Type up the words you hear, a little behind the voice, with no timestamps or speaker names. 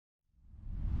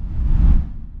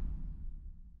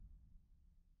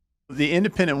The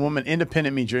independent woman,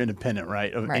 independent means you're independent,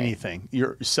 right? Of anything.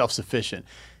 You're self-sufficient.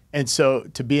 And so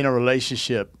to be in a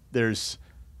relationship, you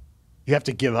have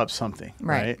to give up something,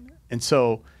 right? And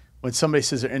so when somebody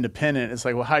says they're independent, it's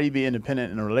like, well, how do you be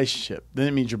independent in a relationship? Then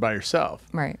it means you're by yourself.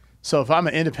 Right. So if I'm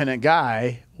an independent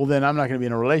guy, well, then I'm not going to be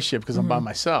in a relationship because I'm by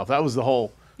myself. That was the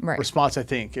whole response, I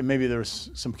think. And maybe there was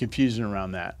some confusion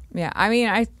around that. Yeah. I mean,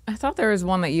 I thought there was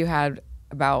one that you had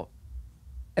about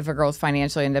if a girl's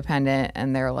financially independent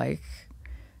and they're like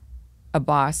a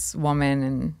boss woman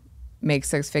and make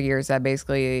six figures, that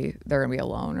basically they're going to be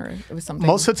alone, or it was something.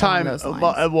 Most of the time,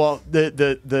 well,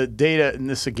 the data, and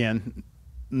this again,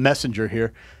 messenger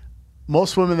here,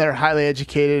 most women that are highly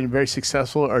educated and very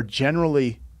successful are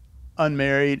generally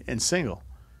unmarried and single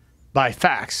by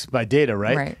facts, by data,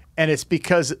 right? And it's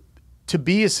because to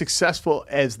be as successful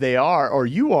as they are, or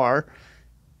you are,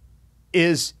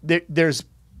 is there's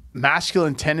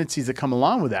masculine tendencies that come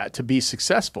along with that to be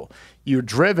successful. You're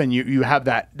driven, you have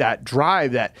that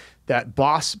drive, that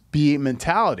boss bee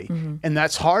mentality. And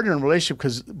that's hard in a relationship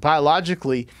because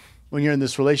biologically, when you're in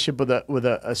this relationship with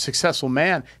a successful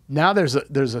man, now there's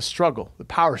a struggle, the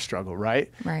power struggle, right?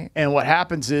 And what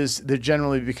happens is there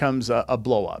generally becomes a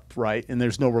blow up, right? And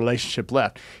there's no relationship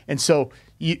left. And so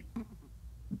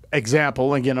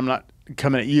example, again, I'm not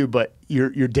coming at you, but you're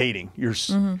dating.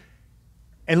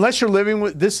 Unless you're living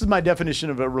with, this is my definition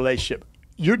of a relationship.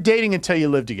 You're dating until you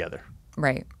live together.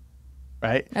 Right?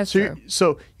 That's true.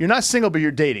 So you're not single, but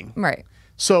you're dating.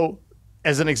 So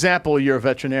as an example, you're a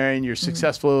veterinarian, you're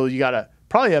successful, you got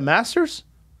probably a master's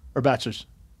or bachelor's?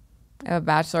 A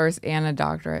bachelor's and a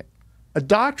doctorate. A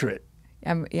doctorate?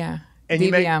 Yeah. And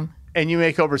DVM. you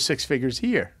make over six figures a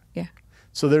year. Yeah.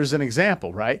 So there's an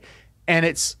example, right? And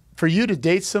it's for you to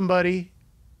date somebody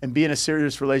and be in a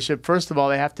serious relationship, first of all,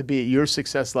 they have to be at your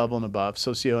success level and above,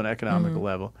 socio and economical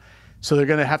level. So they're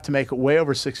going to have to make way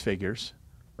over six figures,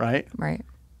 right?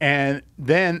 And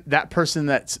then that person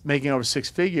that's making over six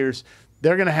figures,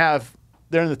 they're in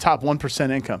the top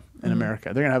 1% income in America.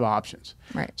 They're going to have options.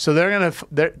 So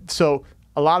so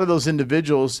a lot of those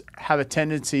individuals have a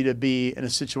tendency to be in a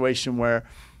situation where,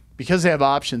 because they have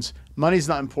options, money's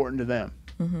not important to them.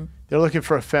 They're looking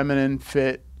for a feminine,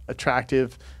 fit,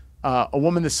 attractive, a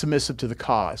woman that's submissive to the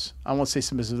cause. I won't say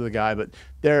submissive to the guy, but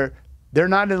they're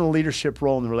not in a leadership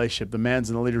role in the relationship. The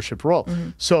man's in the leadership role.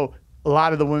 So a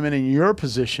lot of the women in your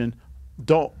position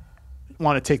don't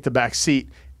want to take the back seat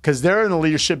because they're in a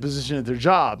leadership position at their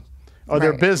job or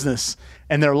their business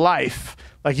and their life.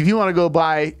 Like if you want to go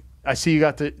buy, I see you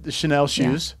got the Chanel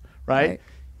shoes, right?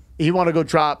 You want to go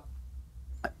drop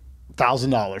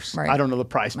 $1,000. I don't know the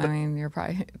price, but I mean, you're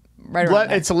probably right around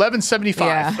that. It's $1,175.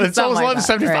 Yeah, it's almost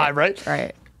 $1,175,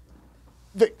 right?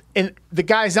 And the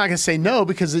guy's not going to say no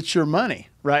because it's your money,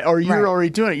 right? Or you're already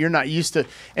doing it. You're not used to.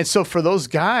 And so for those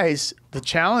guys, the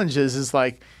challenge is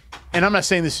like, and I'm not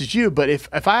saying this is you, but if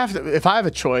I have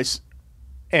a choice,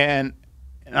 and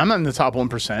I'm not in the top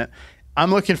 1%,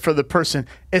 I'm looking for the person.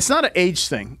 It's not an age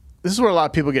thing. This is where a lot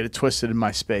of people get it twisted in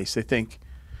my space. They think,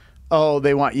 oh,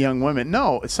 they want young women.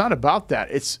 No, it's not about that.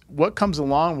 It's what comes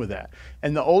along with that.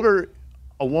 And the older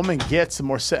a woman gets, the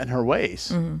more set in her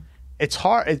ways. It's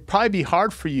hard. It'd probably be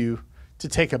hard for you to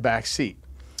take a back seat.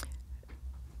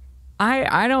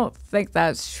 I don't think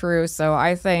that's true. So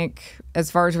I think as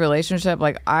far as relationship,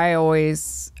 like I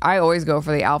always go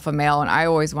for the alpha male, and I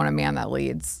always want a man that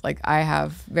leads. Like I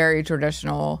have very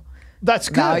traditional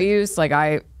values.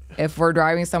 Like if we're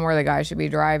driving somewhere, the guy should be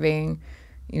driving,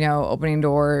 opening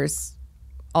doors,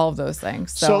 all of those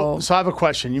things. So I have a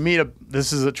question.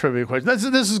 This is a trivia question.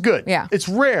 This is good. Yeah. It's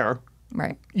rare.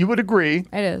 Right. You would agree.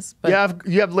 It is. But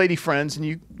you have lady friends, and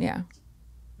you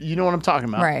know what I'm talking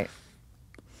about. Right.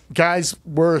 Guy's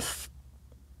worth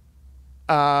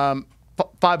 $500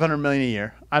 million a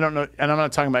year. I don't know, and I'm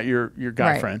not talking about your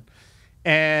guy friend.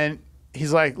 And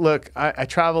he's like, look, I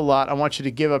travel a lot. I want you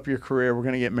to give up your career. We're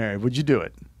going to get married. Would you do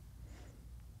it?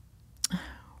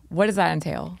 What does that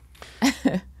entail?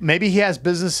 Maybe he has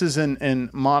businesses in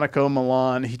Monaco,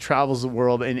 Milan. He travels the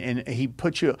world, and he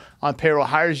puts you on payroll,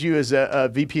 hires you as a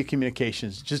VP of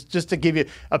communications, just to give you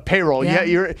a payroll. Yeah,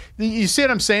 you see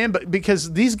what I'm saying? But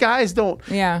because these guys don't.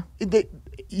 Yeah.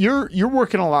 You're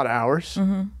working a lot of hours.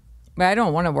 But I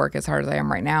don't want to work as hard as I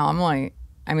am right now.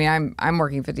 I'm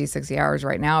working 50, 60 hours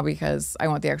right now because I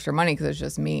want the extra money because it's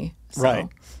just me. So. Right.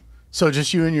 So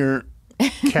just you and your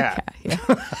cat.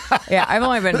 Yeah, I've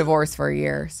only been divorced for a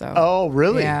year. So. Oh,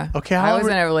 really? Yeah. Okay. I was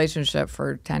in a relationship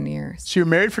for 10 years. So you're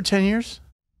married for 10 years?